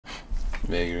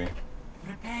Vagary.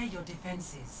 Prepare your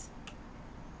defenses.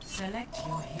 Select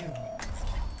your hero.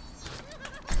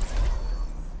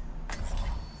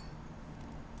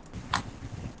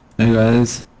 Hey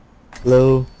guys.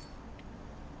 Hello.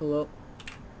 Hello.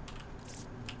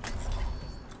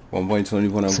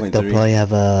 1.20, So they'll probably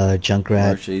have a Junkrat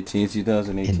March 18,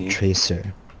 2018. and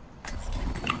Tracer.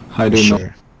 How do you know?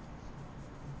 Sure.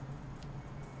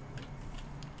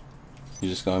 You're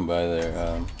just going by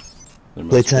their most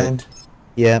Playtime. picked.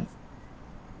 Yeah.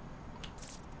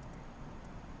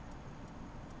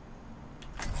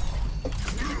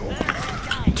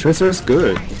 Tracer's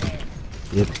good.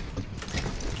 Yep.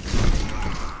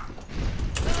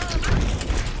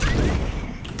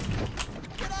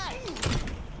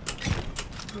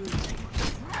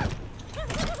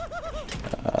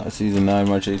 Season 9,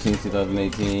 March 18,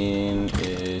 2018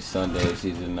 is Sunday,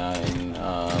 Season 9,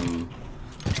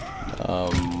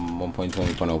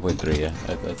 1.20.0.3, yeah,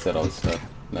 that said all the stuff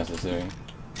necessary.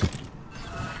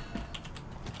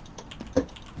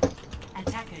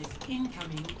 Attackers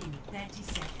incoming in 30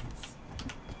 seconds.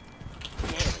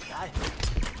 There we go.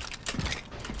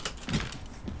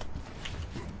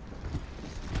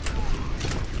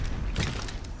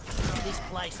 This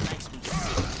place makes me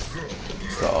sick.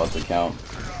 It's the alt account,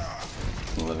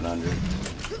 1100.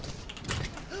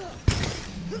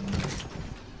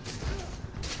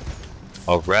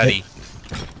 Already.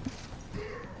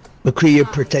 McCree, you're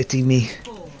protecting me.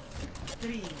 4,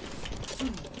 3, 2,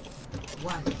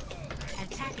 1.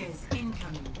 Attackers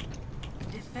incoming.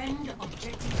 Defend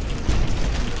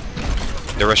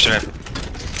objective. They're rushing in.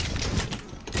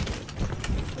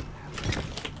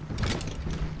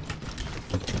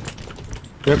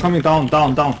 They're coming down,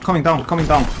 coming down.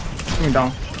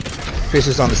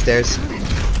 Tracer's on the stairs.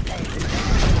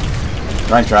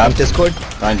 Ryan trap. Discord.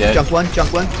 Ryan dead. Junk one.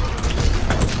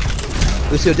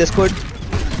 Lucio Discord.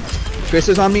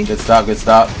 Tracer's on me. Good stop, good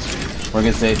stop. We're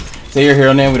gonna say your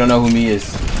hero name, we don't know who me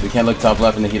is. We can't look top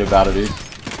left in the heat of battle, dude.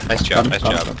 Nice job, nice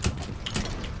job.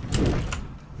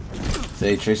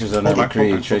 Say Tracer's on our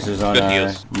McCree, Tracer's on Good our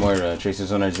heals. Moira,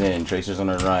 Tracer's on our Zin, Tracer's on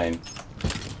our Ryan.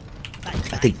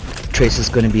 I think Tracer's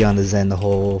gonna be on the Zen the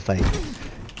whole fight.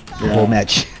 The whole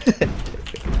match.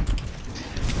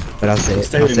 But I'll say it.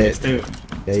 Stay with me, stay with me.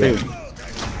 Stay with me.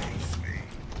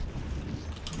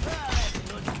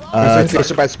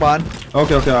 Tracer by spawn.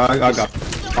 Okay, I got it.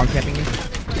 Spawn camping me.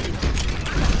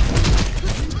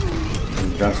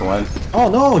 Drunks one. Oh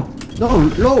no! No,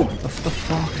 low! What the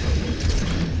fuck?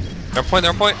 They're on point,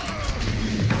 they're on point.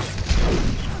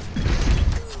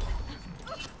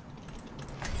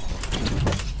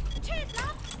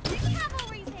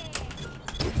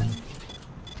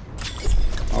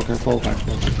 Okay, fall back.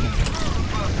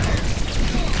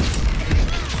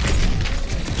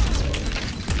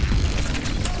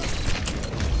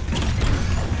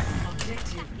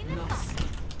 Objective lost.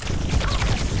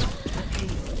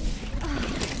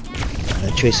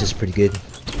 Tracer's pretty good.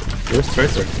 Where's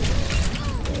Tracer?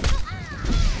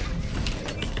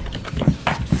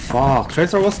 Fuck,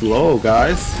 Tracer was low,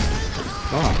 guys.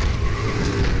 Fuck.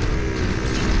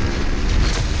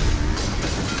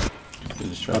 Good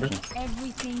distraction.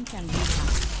 Everything can be done,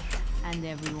 and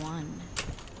everyone.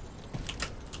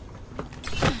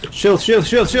 Shield!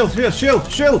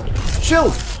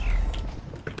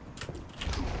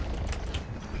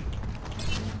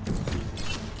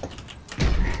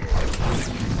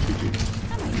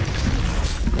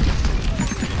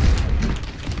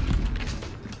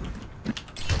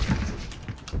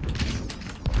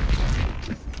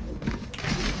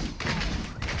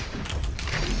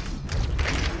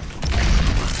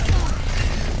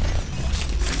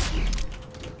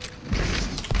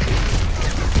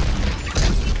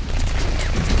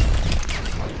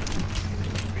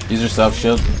 Use yourself,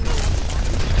 shield.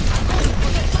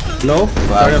 Low?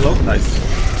 Sorry, low. Nice.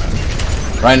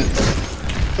 Ryan.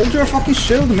 Hold your fucking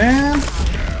shield, man!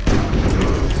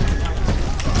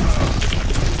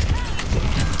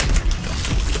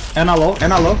 And a low.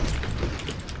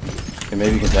 Okay,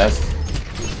 maybe you can test.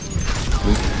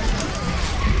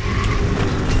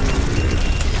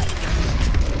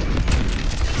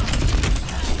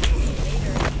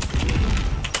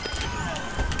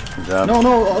 Good job. No,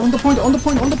 on the point, get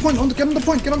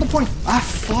on the point. Ah,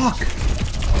 fuck.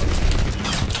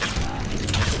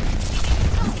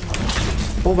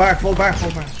 Fall back. My EMP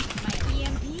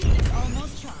is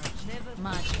almost charged.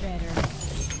 Much better.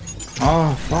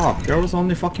 Oh, fuck. There was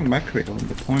only fucking McCree on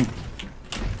the point.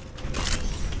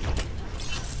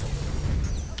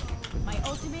 My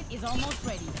ultimate is almost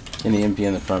ready. An EMP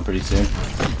in the front pretty soon.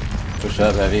 Push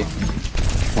up, heavy.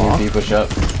 Fuck. EMP, push up.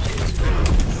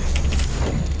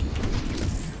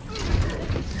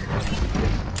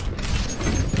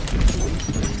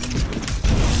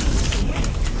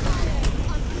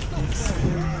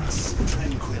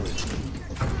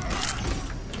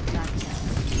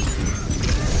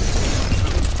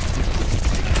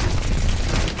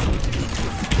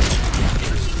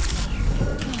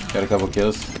 Got a couple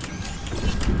kills.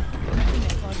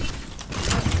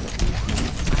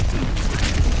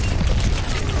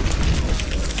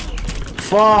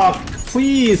 Fuck!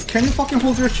 Please, can you fucking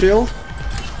hold your shield?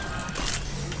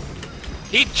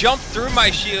 He jumped through my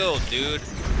shield, dude.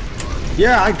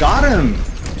 Yeah, I got him!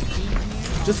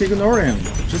 Just ignore him.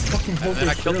 Just fucking hold And then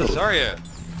your I killed the shield. Zarya.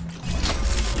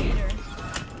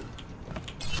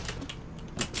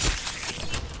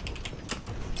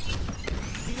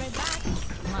 Be right back.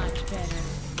 Much better.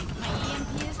 My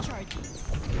EMP is charging.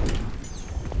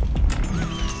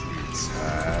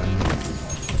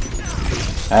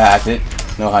 That's it.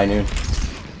 No high noon.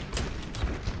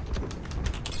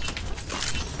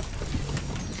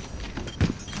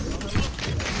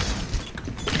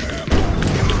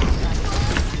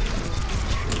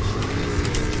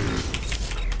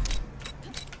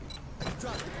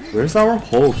 Where's our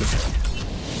hold?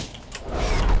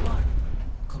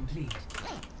 Complete.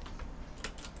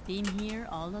 Been here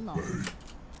all along.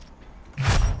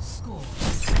 Score.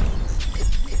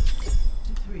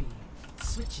 2-3.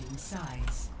 Switching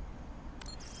sides.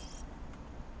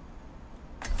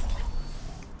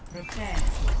 Prepare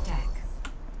to attack.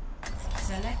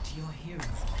 Select your hero.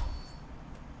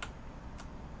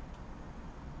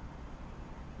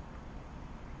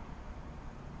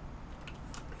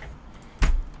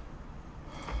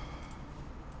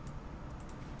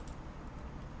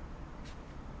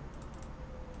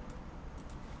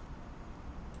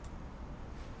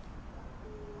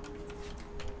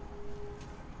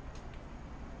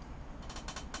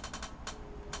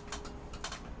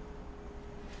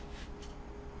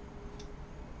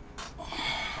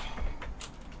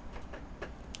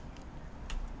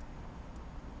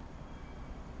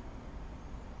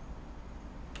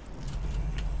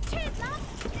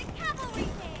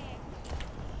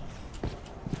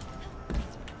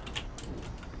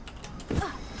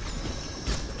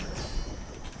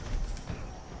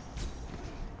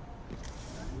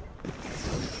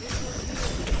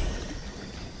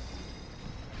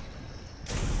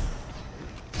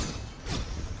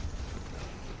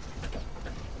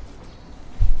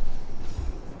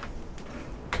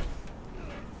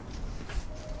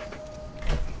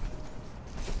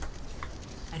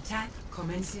 Attack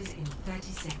commences in 30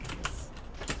 seconds.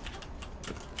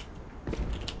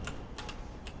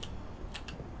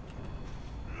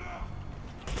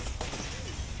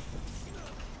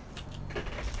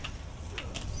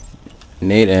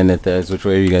 Nate and Nithez, which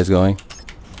way are you guys going?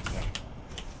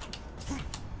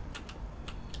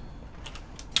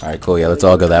 Alright, cool. Yeah, let's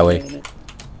all go that way.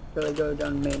 Really go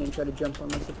down main and try to jump on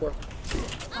the support.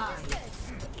 5,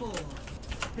 4,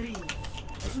 3, 2,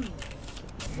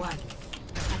 1.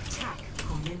 Attack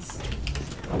commences.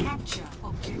 Capture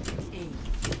objective A.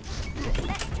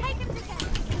 Let's take him to town.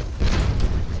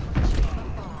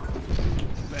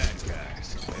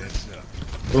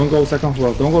 Don't go second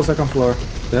floor. Don't go second floor.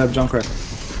 They have Junkrat.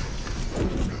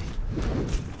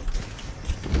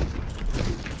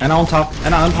 And on top.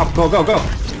 And on top. Go, go, go.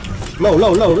 Low,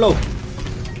 low, low, low.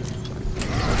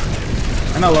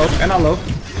 And low. And low.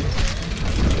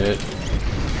 Good.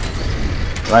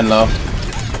 Run low.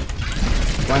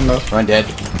 Line low. Run dead.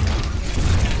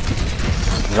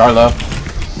 Jar low.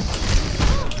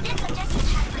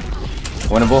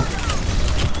 Winnable.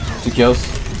 2 kills.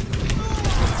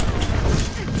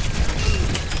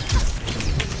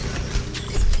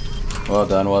 Well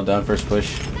done, well done. First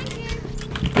push.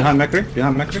 Behind Mekri.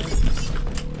 Behind Mekri.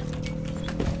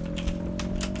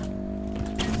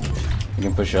 You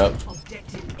can push up.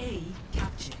 Objective A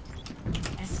captured.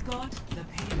 Escort the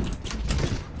payload.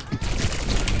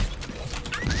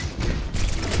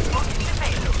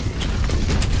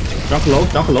 Jump low.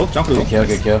 Jump low. Jump low. Good kill,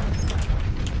 good kill.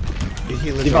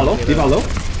 Diva low. Diva low.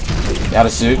 Out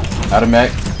of suit. Out of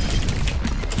mech.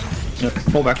 Yeah,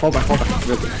 fall back. Fall back. Fall back.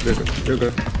 You're good. You're good. You're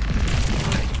good.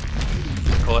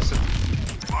 Colossus.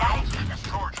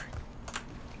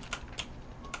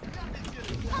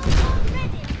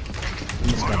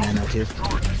 He's got mana too.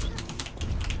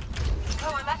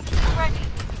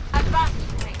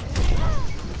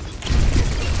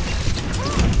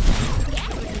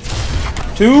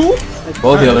 Two.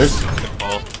 Both healers.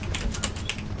 Oh,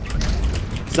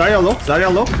 Zarya low. Zarya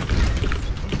low.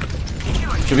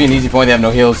 Should be an easy point. They have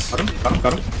no heals. Got him. Got him.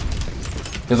 Got him.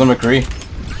 Heals on McCree.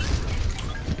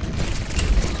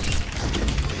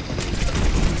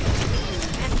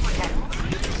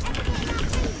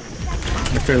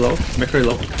 Mekri low. Mekri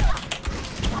low.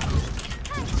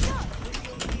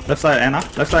 Left side Anna.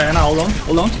 Left side Anna. Hold on.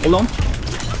 Hold on. Hold on.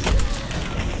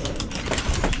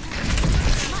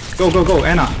 Go, go, go,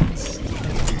 Anna.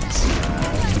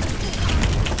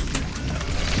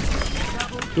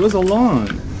 He was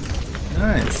alone.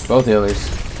 Nice. Both healers.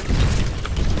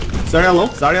 Zarya low.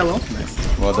 Zarya low.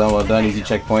 Nice. Well done, well done. Easy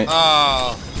checkpoint.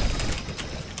 Oh,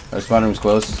 Our spawn room's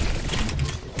close.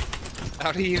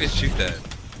 how did he even shoot that?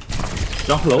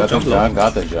 Jump low. Got the Jump low. junk,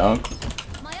 got the junk.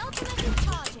 My ultimate is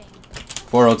charging.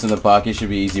 4 ults in the pocket, should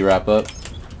be easy wrap up.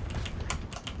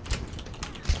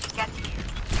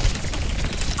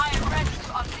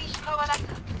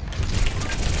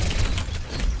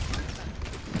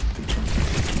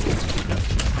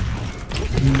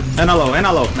 Ana low.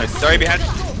 Ana low. Nice. Sorry, behind.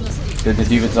 Good to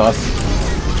D.Va toss.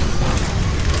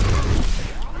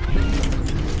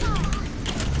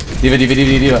 D.Va, D.Va,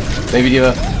 D.Va, D.Va. Baby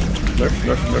D.Va. Lurk.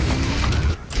 Lurk. Lurk.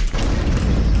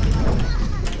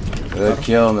 Good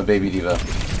kill on the baby D.Va.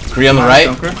 Kree on the right.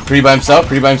 Junkrat. Kree by himself.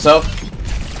 Kree by himself.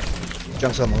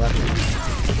 Jumps on the left.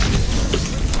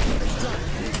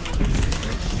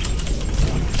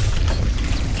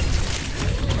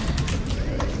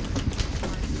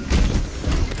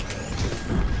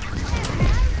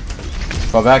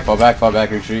 Fall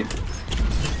back, retreat.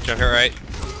 Jump here, right.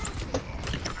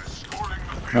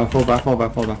 No, fall back.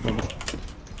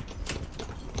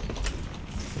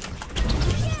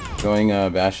 Going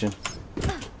Bastion.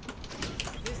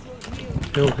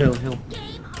 Hill.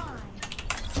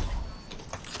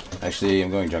 Actually,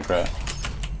 I'm going Junkrat.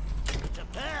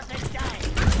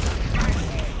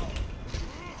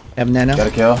 Have nano. Got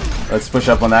a kill. Let's push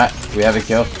up on that. We have a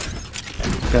kill.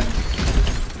 Okay.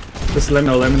 Just let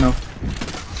me know.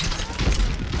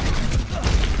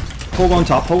 Hold on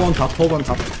top. Spread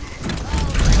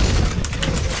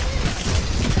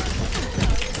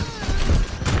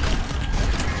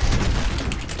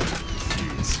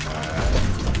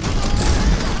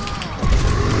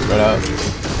out.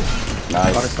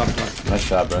 Nice. Got it. Nice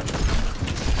shot, bro.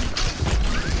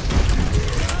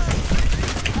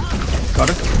 Got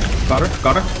it.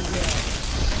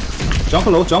 Jump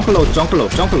low.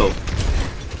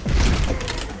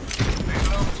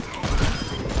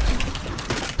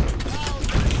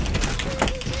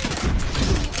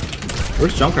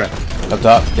 Where's Junkrat? Up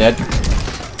top, dead.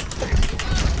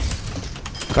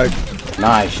 Card.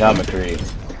 Nice shot, McCree.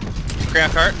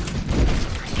 Ground cart.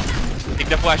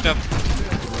 Picked up, flashed up.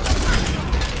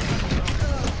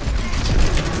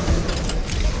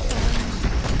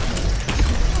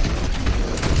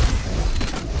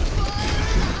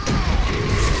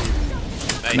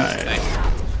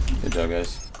 Nice. Good job,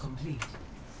 guys. Complete.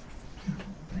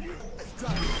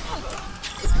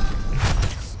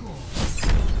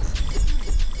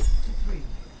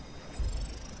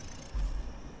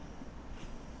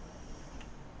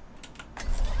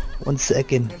 1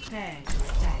 second. Prepare to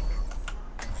attack.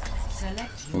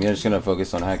 Select I'm just gonna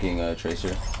focus on hacking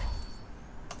Tracer.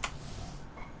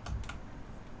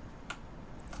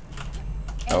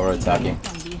 Oh, we're attacking.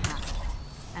 Can be hacked.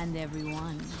 And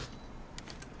everyone.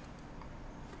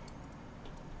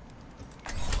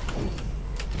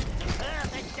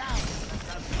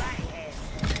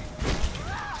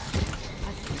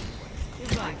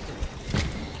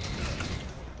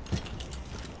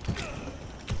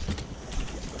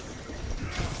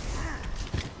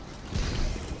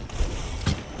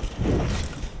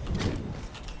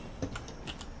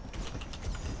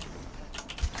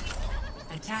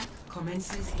 Attack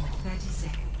commences in 30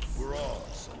 seconds. We're all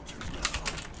soldiers now.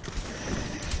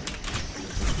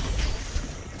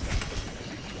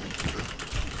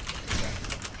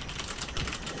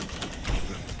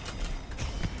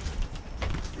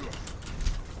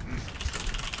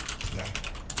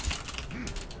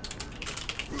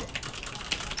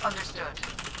 Understood.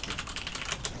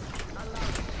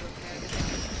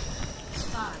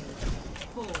 5,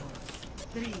 4,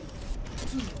 3,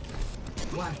 2,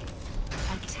 1.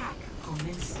 Attack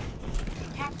commencing.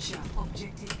 Capture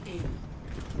objective A.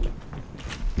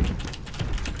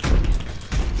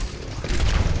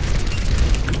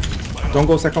 Don't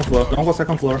go second floor. Don't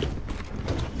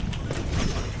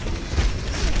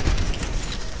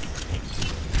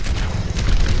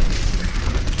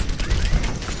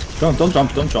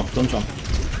jump.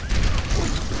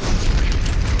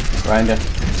 Behind you.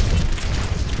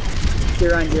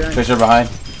 You're on. Tracer behind.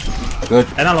 Good.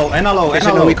 Ana low.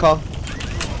 No recall.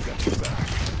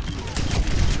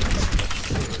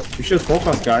 We should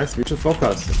focus, guys. Just fall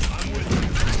back.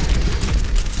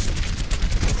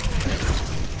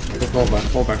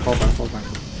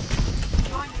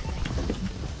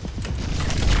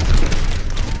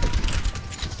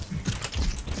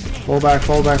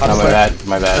 Fall back. Oh,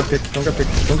 my bad. Don't get picked.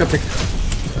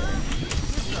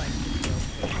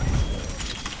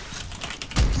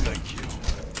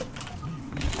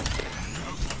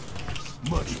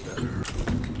 Much better.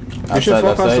 We should Outside,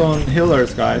 focus outside. on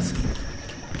healers, guys.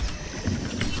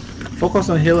 Focus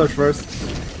on healers first.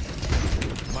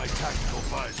 My tactical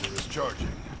visor is charging.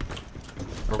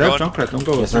 Grab Junkrat, don't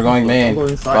go. Yes, we're going main. Don't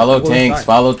go inside, Follow don't go tanks. inside.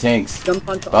 Follow tanks. Jump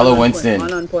on Follow on Winston.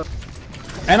 Point, on point.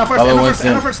 Anna first, Follow Anna first, Winston.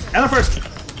 Anna first, Anna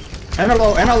first. Anna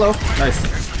low, Anna low. Nice.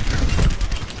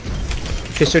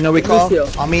 Tracer, no recall.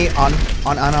 Lucio. On me, on.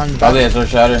 Probably has no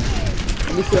shatter.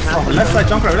 Let me see what Oh, happens. left side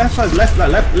Junkrat, left side,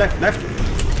 left.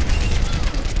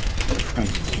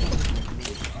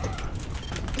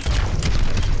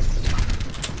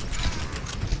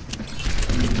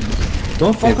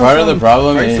 Don't Okay, focus part of on the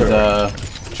problem Tracer.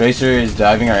 is Tracer is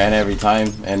diving our Ana every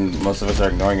time, and most of us are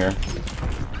ignoring her.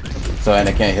 So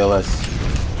Ana can't heal us.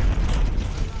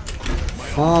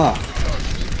 Fuck.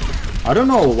 I don't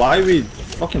know why we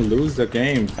fucking lose the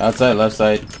game. Outside left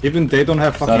side. Even they don't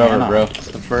have fucking not over, Ana. bro.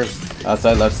 The first.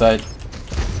 Outside left side.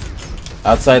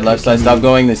 Outside left side. Stop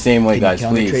going the same way, Can you guys,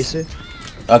 counter please. Tracer?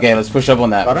 Okay, let's push up on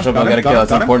that. Got him, Push up got on him, get a got kill. him,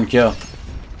 That's an got him. important kill.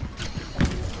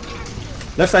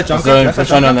 Left side Let's Junkrat, go and left side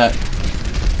push on Junkrat. that.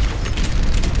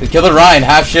 Kill the Ryan.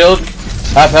 Half shield.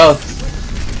 Half health.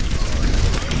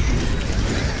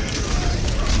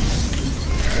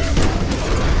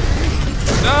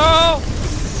 No!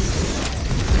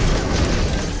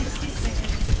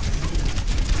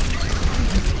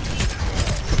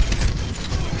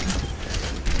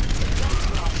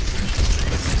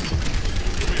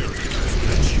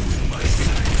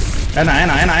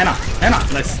 Anna.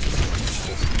 Nice.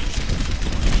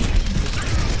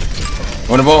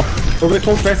 Winnable. No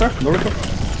recall, Tracer. No recall.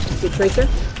 Good Tracer.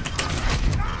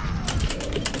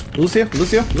 Lucio.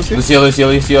 Lucio.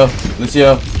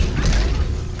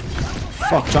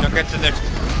 Fuck, Don't Junkrat. get to there.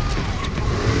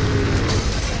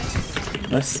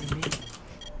 Nice.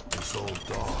 This old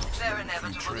dog.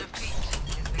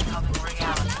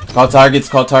 Call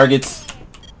targets.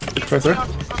 Tracer.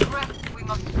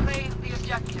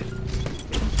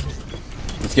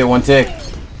 Let's get one tick.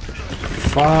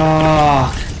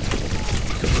 Fuck.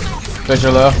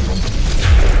 Tracer low.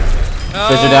 No!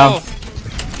 Tracer down.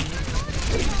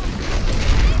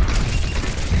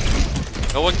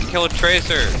 No one can kill a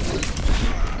Tracer.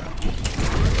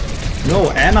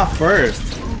 No, Anna first.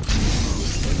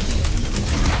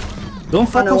 Don't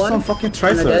Anna focus one. on fucking Anna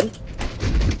Tracer. dead.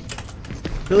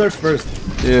 Healers first.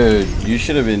 Dude, you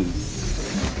should have been.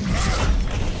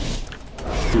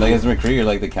 Like, as McCree, you're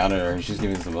like the counter. She's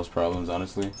giving us the most problems,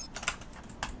 honestly.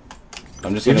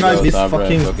 I'm just gonna Even like go this Sombra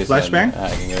fucking and focus on flashbang?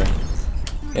 hacking her.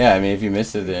 Yeah, I mean, if you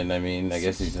missed it, then I mean, I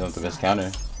guess he's not the best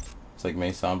counter. It's like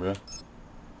May Sombra.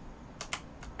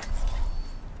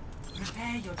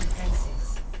 Prepare your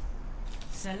defenses.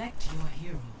 Select your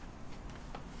hero.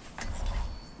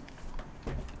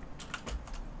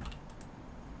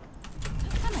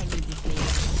 I might need this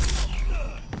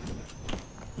baby.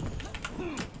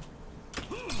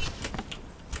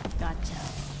 Gotcha.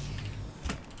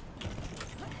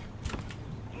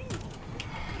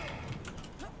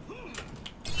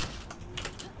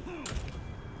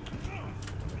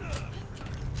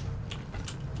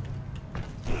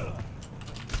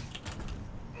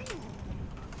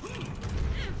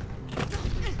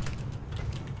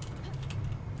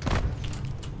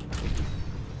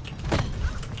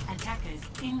 Attackers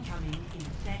incoming in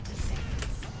 30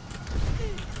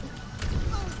 seconds.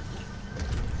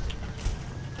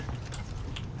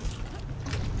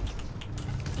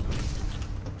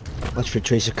 Watch for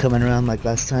Tracer coming around like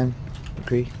last time.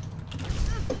 Agree?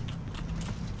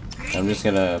 I'm just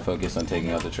gonna focus on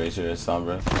taking out the Tracer as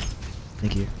Sombra.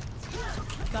 Thank you.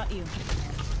 Got you.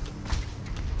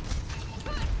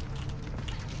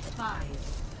 5,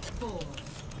 4,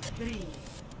 3,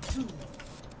 2,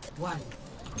 1.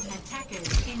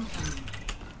 Attackers incoming.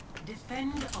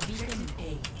 Defend objective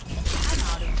A. I'm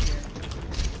out of here.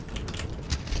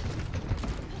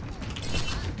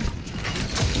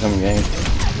 Coming game.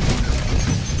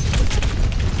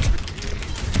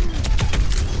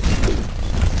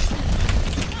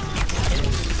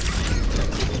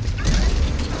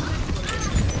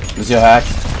 Lucio hack.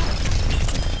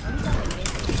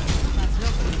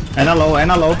 Anna low.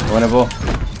 Winnable.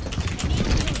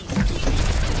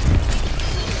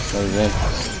 That was in.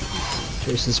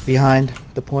 Tracer's behind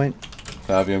the point.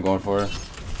 Copy, I'm going for her.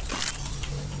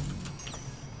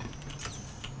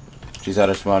 She's at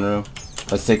her spawn room.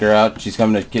 Let's take her out. She's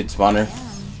coming to get spawner.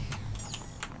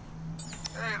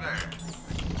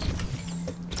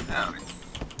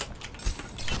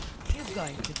 You're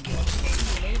going to be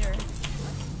okay later.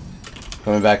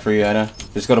 Coming back for you, Anna.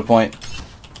 Just go to point.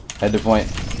 Head to point.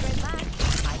 Right back.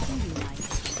 I can do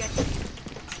nice. Get you.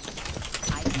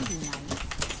 I can do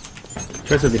nice.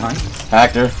 Tracer behind.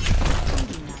 Hacked her. I can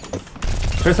do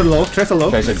nice. Tracer low.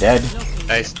 Tracer dead.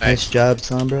 Nice. Nice job,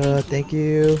 Sombra. Thank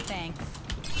you. Thanks.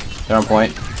 They're on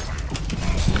point.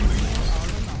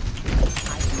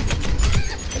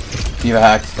 Diva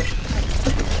hacked.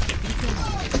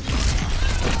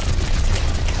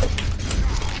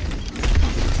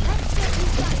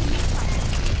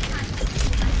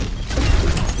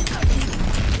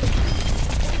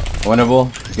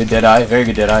 Winnable. Good dead eye. Very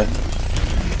good dead eye.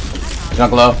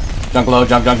 Junk low. Junk low.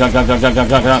 Junk.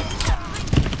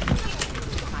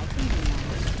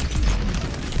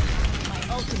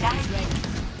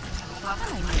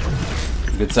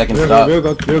 Good second stop. Real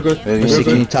good. Mercy,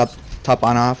 can you top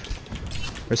on off?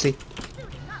 Mercy?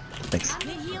 Thanks.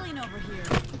 Need healing over here.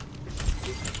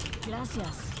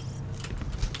 Gracias.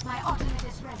 My ultimate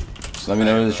is ready. Just let me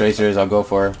know where the tracer is. I'll go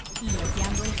for her.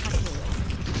 Iniciando el hackeo.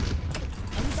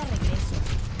 Ahorita regreso.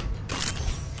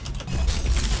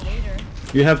 Later.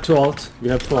 You have 2 ult.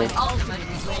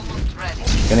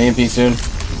 Gonna EMP soon.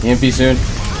 EMP soon.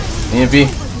 EMP.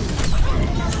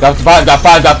 Got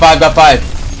 5.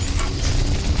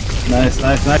 Nice.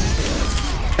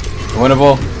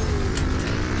 Winnable.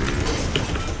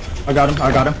 I got him.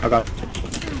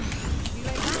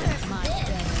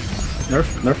 Nerf.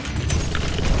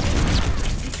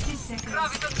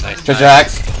 Nice. Treasure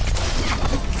hacks.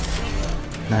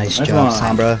 Nice Nice job,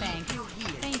 one. Sombra. Thank you.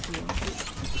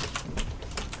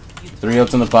 3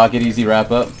 ults in the pocket. Easy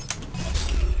wrap up.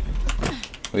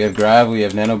 We have grab. We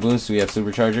have nano boost. We have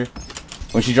supercharger.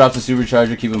 When she drops the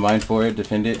supercharger, keep in mind for it.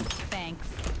 Defend it. Thanks.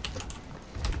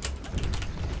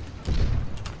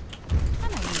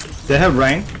 They have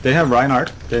Rain. They have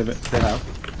Reinhardt. They're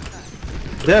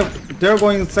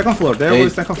going second floor. They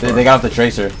got off the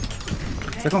tracer.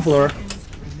 Second floor.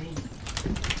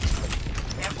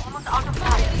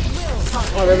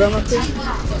 Oh, they're going up there.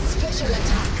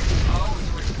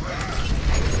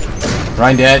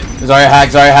 Ryan dead. Zarya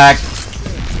hack.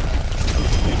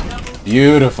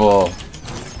 Beautiful.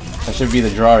 That should be the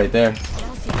draw right there.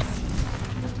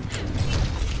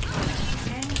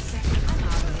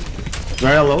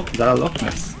 Very low.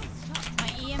 Nice. My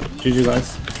EMP. GG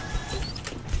guys.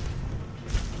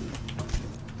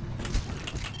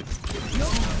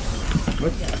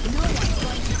 What?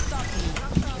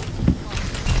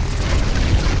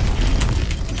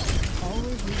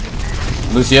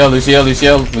 Lucio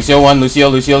 1.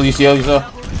 Lucio. Good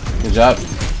job.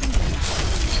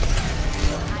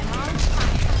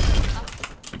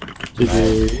 GG.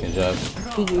 Good job.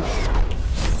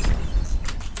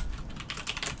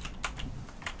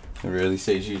 I really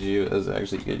say GG. That was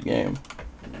actually a good game.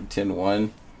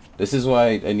 10-1. This is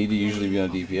why I need to usually be on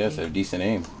DPS. I have decent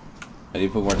aim. I need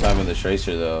to put more time in the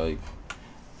tracer though. Like,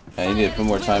 I need to put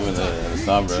more time in the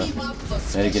Sombra.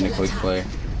 I need to get in a quick play.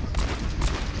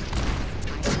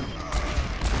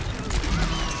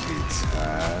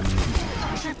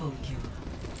 Triple kill.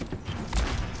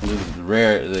 This is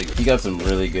rare. Like, he got some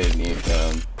really good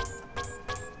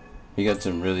he got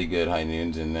some really good high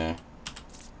noons in there.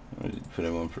 I'm gonna put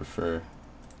him on prefer.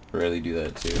 Rarely do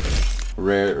that too.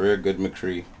 Rare good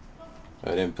McCree. I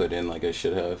didn't put in like I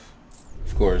should have.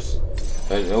 Of course.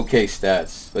 Okay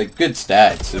stats. Like good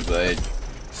stats, but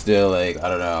still like I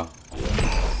don't know.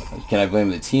 Can I blame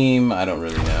the team? I don't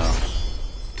really know.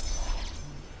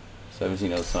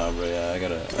 17-0 Sombra, yeah, I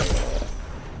gotta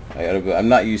I'm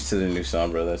not used to the new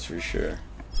Sombra, that's for sure.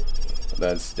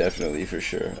 That's definitely for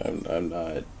sure. I'm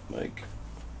not like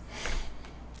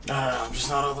I'm just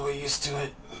not all the way used to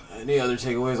it. Any other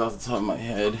takeaways off the top of my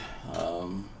head?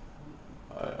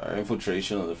 Our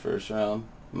infiltration of the first round,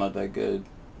 not that good.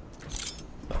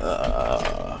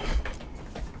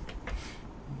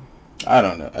 I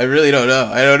don't know. I really don't know.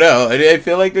 I don't know. I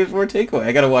feel like there's more takeaway.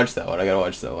 I gotta watch that one.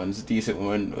 It's a decent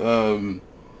one.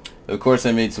 Of course,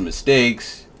 I made some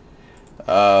mistakes.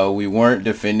 We weren't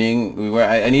defending.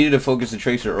 I needed to focus the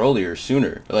tracer earlier.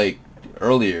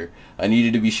 I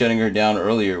needed to be shutting her down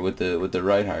earlier with the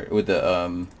Reinhardt, with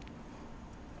the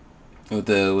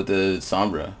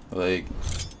Sombra. Like,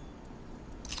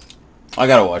 I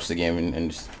gotta watch the game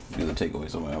and just do the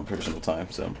takeaways on my own personal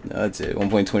time. So that's it.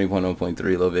 1.20,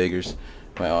 1.3 low Vegas.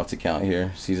 My off account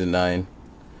here. Season 9,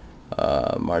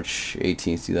 March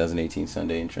 18th, 2018,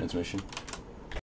 Sunday in transmission.